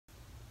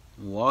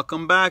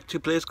Welcome back to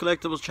Playdays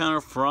Collectibles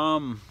channel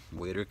from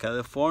Whittier,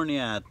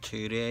 California.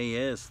 Today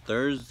is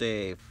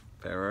Thursday,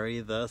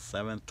 February the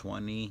 7th,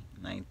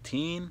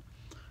 2019.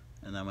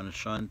 And I'm going to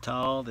show and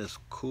tell this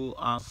cool,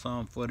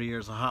 awesome 40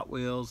 years of Hot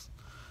Wheels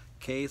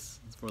case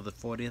for the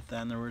 40th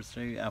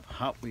anniversary of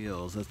Hot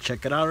Wheels. Let's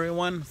check it out,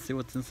 everyone. See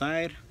what's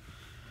inside.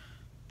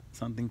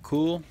 Something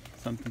cool,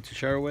 something to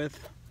share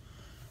with,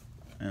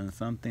 and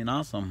something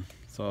awesome.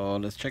 So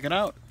let's check it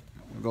out.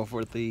 We'll go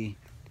for the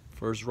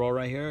first row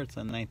right here. It's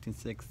a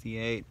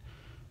 1968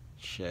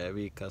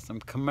 Chevy Custom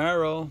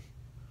Camaro.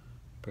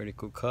 Pretty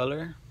cool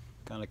color.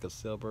 Kind of like a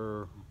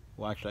silver,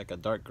 well, actually like a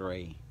dark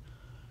gray.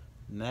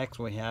 Next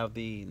we have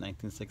the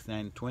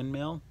 1969 Twin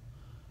Mill,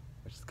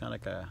 which is kind of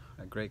like a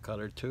great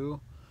color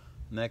too.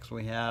 Next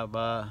we have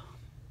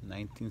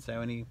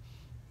 1970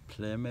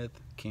 Plymouth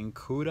King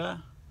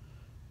Cuda.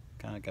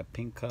 Kind of like a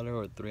pink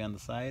color with 3 on the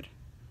side.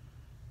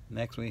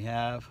 Next we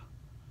have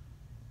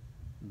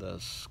the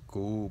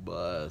school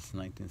bus,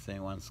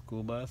 1971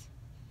 school bus.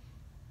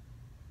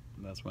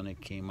 That's when it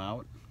came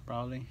out,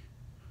 probably.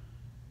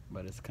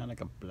 But it's kind of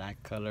like a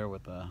black color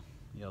with a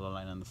yellow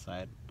line on the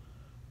side,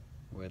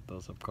 with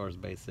those, of course,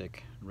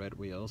 basic red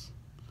wheels.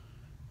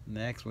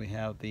 Next, we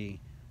have the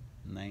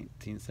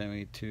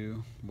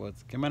 1972, well, it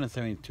came out in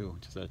 72,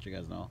 just to let you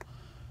guys know.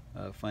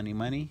 Funny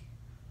Money.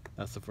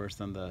 That's the first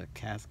time the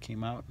cast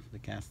came out, the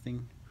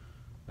casting.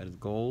 But it's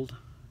gold.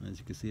 And as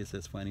you can see, it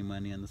says Funny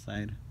Money on the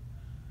side.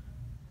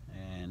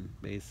 And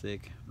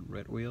basic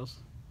red wheels.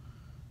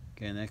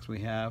 Okay, next we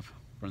have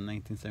from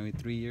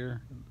 1973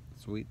 year,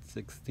 Sweet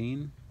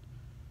 16.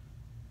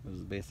 This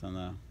is based on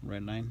the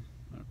red line,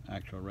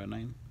 actual red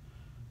line.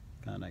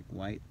 Kind of like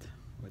white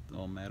with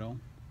all metal.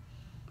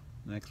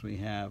 Next we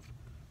have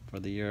for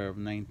the year of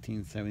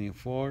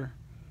 1974,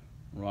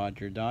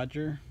 Roger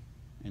Dodger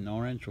in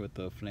orange with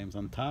the flames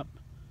on top,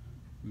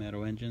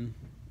 metal engine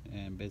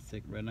and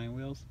basic red line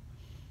wheels.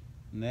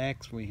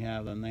 Next we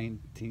have the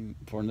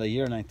for the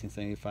year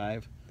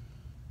 1975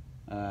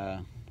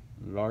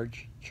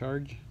 Large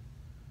Charge,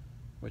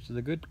 which is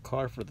a good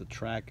car for the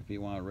track if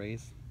you want to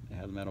race. It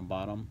has metal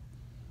bottom,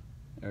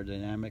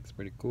 aerodynamics,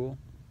 pretty cool.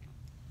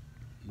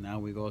 Now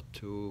we go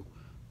to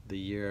the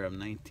year of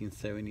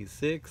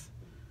 1976.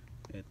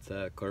 It's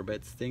a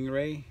Corvette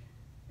Stingray,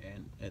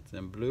 and it's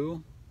in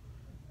blue.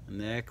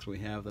 Next we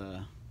have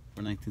the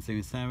for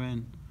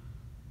 1977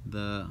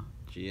 the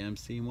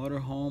GMC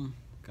Motorhome,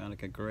 kind of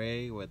like a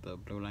gray with a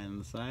blue line on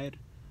the side.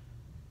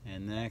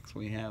 And next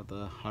we have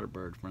the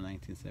Hotbird for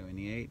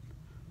 1978,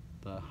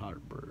 the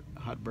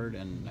Hotbird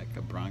in like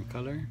a brown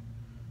color.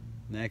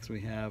 Next we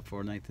have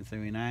for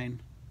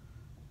 1979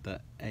 the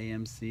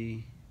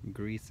AMC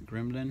Grease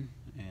Gremlin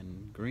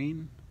in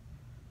green.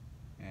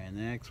 And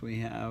next we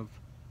have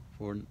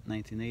for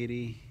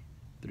 1980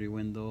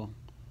 3-window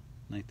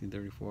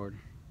 1934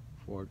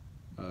 Ford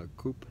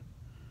Coupe,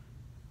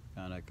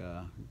 kind of like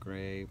a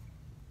gray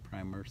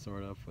primer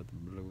sort of with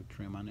blue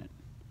trim on it.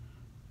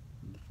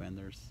 The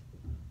fenders,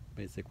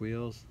 basic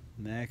wheels.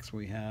 Next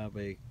we have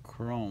a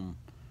chrome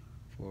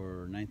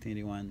for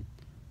 1981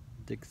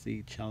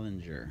 Dixie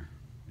Challenger,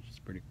 which is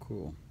pretty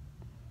cool.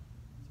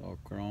 It's all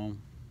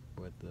chrome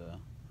with the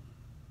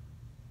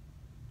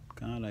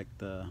kind of like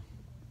the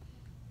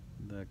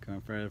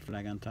Confederate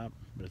flag on top,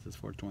 but it says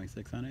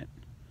 426 on it.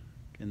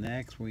 Okay,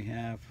 next we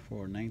have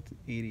for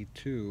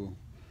 1982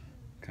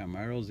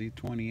 Camaro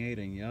Z28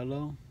 in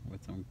yellow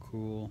with some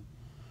cool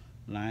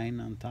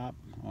line on top,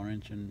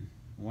 orange and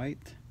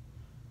white.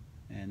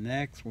 And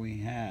next we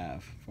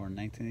have for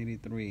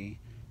 1983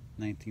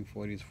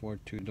 1940s Ford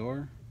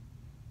 2-door,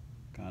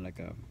 kind of like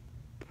a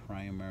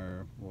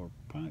primer or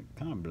kind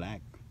of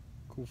black,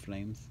 cool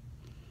flames.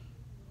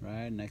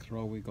 Right, next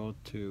row we go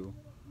to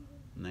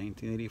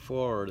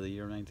 1984, the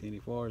year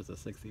 1984 is a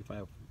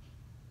 65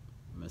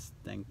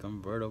 Mustang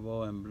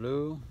convertible in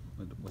blue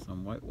with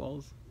some white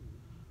walls.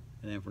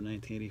 And then for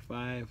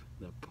 1985,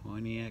 the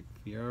Pontiac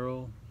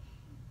Fiero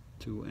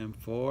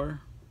 2M4,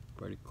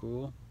 pretty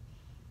cool.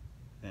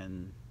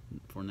 And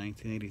for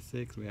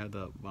 1986, we have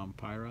the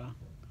Vampira,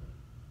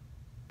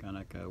 kind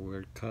of like a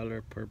weird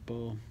color,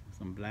 purple,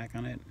 some black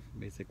on it,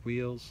 basic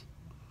wheels,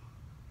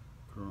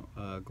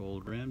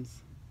 gold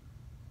rims.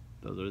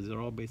 These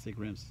are all basic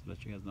rims, to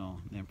let you guys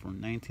know. And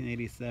from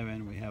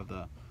 1987, we have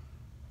the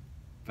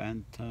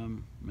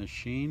Phantom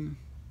Machine,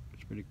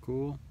 which is pretty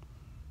cool.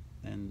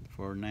 And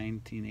for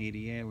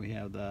 1988, we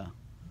have the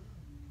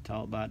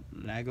Talbot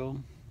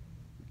Lago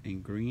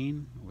in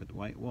green with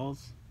white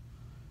walls.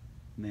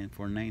 And then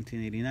for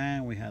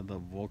 1989, we have the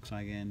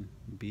Volkswagen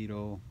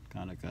Beetle,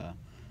 kind of like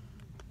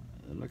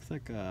it looks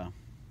like a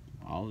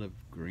olive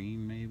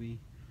green maybe,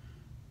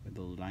 with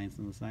those lines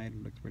on the side.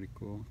 It looks pretty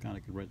cool, kind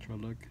of like a retro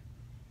look.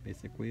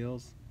 Basic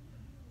wheels.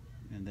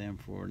 And then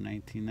for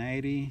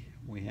 1990,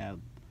 we have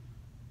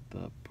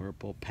the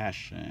Purple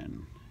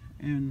Passion,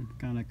 and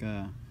kind of like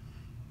a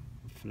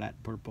flat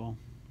purple,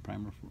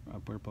 primer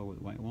purple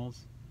with white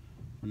walls.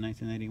 For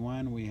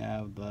 1991, we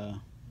have the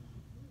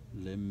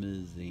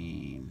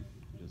Limousine,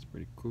 which is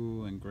pretty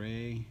cool and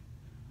gray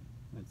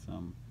with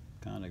some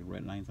kind of like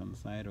red lines on the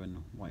side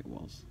and white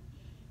walls.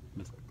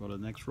 Let's go to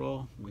the next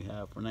roll. We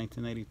have for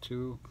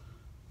 1982,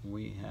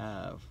 we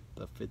have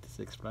the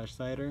 56 Flash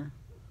Cider.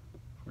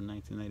 For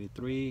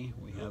 1983,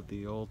 we have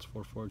the Olds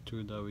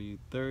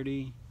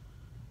 442W30,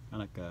 kind of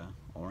like a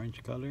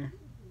orange color.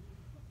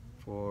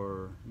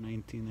 For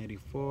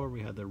 1984, we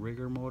have the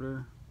Rigger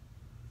motor,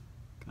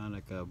 kind of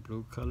like a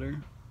blue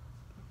color.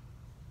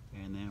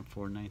 And then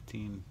for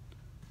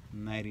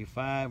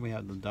 1995, we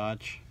have the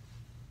Dodge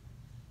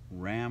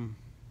Ram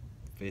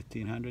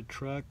 1500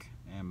 truck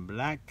in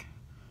black.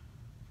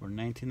 For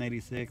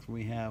 1996,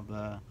 we have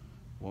the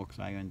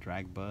Volkswagen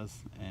Drag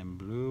Bus in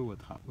blue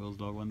with Hot Wheels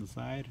logo on the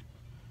side.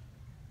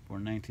 For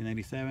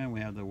 1987, we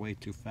have the Way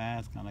Too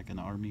Fast, kind of like an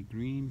army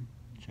green,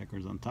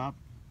 checkers on top.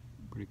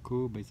 Pretty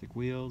cool, basic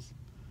wheels.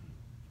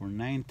 For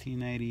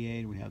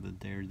 1988, we have the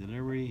Dare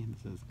Delivery.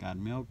 This is Got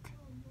Milk.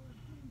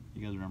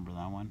 You guys remember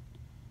that one.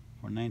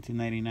 For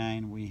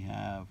 1999, we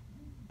have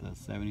the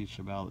 70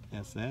 Chevelle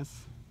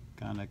SS,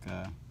 kind of like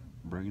a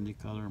burgundy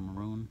color,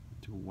 maroon,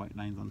 two white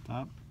lines on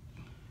top.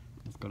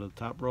 Let's go to the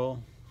top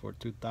roll. For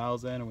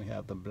 2000, we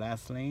have the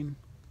Blast Lane.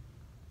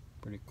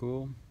 Pretty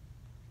cool.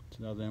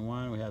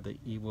 2001, we have the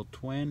Evil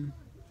Twin.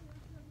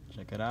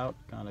 Check it out,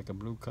 kind of like a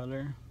blue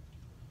color.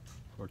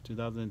 For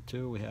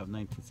 2002, we have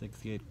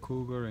 1968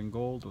 Cougar in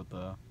gold with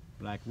a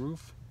black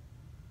roof.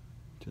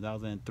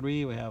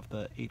 2003, we have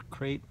the 8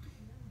 Crate.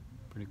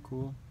 Pretty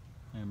cool.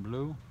 In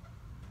blue.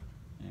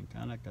 And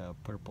kind of like a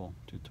purple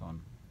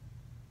two-tone.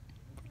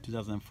 For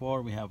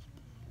 2004, we have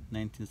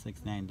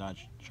 1969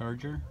 Dodge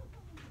Charger.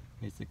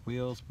 Basic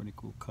wheels, pretty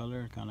cool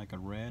color, kind of like a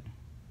red,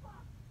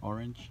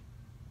 orange.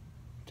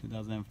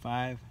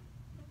 2005,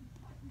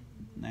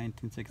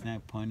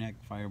 1969 Pontiac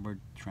Firebird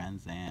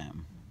Trans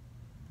Am.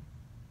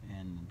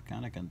 And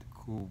kind of like a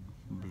cool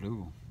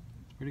blue.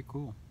 It's pretty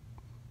cool.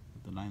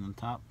 With the line on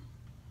top.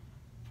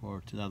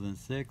 For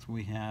 2006,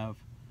 we have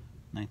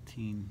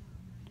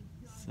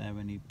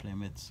 1970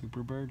 Plymouth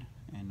Superbird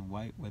in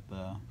white with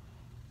a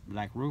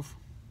black roof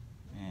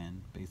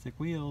and basic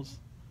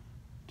wheels.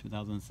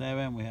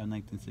 2007, we have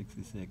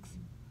 1966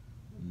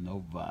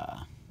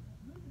 Nova,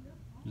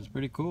 which is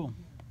pretty cool.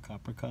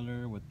 Copper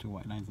color with 2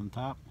 white lines on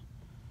top.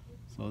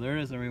 So there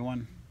it is,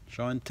 everyone.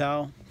 Show and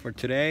tell for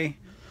today,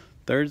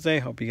 Thursday.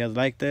 Hope you guys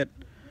liked it,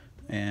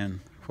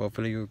 and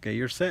hopefully you'll get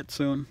your set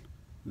soon.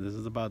 This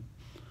is about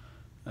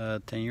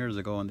 10 years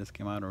ago when this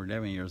came out, or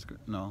 11 years ago.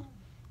 No.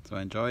 So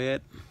enjoy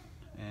it,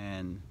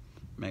 and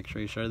make sure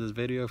you share this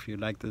video if you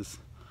like this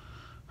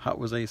Hot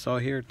Wheels that you saw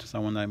here to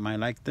someone that might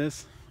like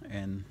this.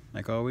 And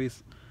like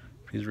always,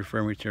 please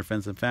refer me to your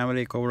friends and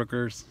family,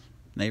 co-workers,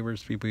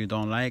 neighbors, people you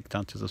don't like.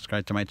 Tell them to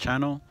subscribe to my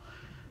channel,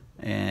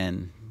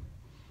 and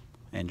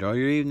enjoy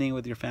your evening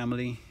with your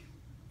family,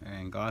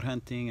 and God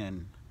hunting,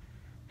 and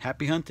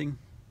happy hunting.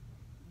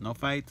 No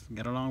fights,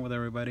 get along with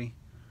everybody,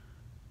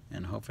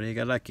 and hopefully you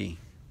get lucky.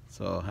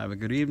 So have a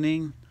good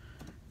evening,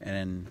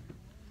 and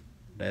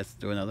let's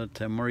do another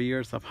 10 more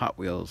years of Hot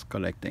Wheels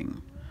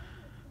collecting.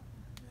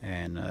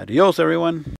 And adios, everyone.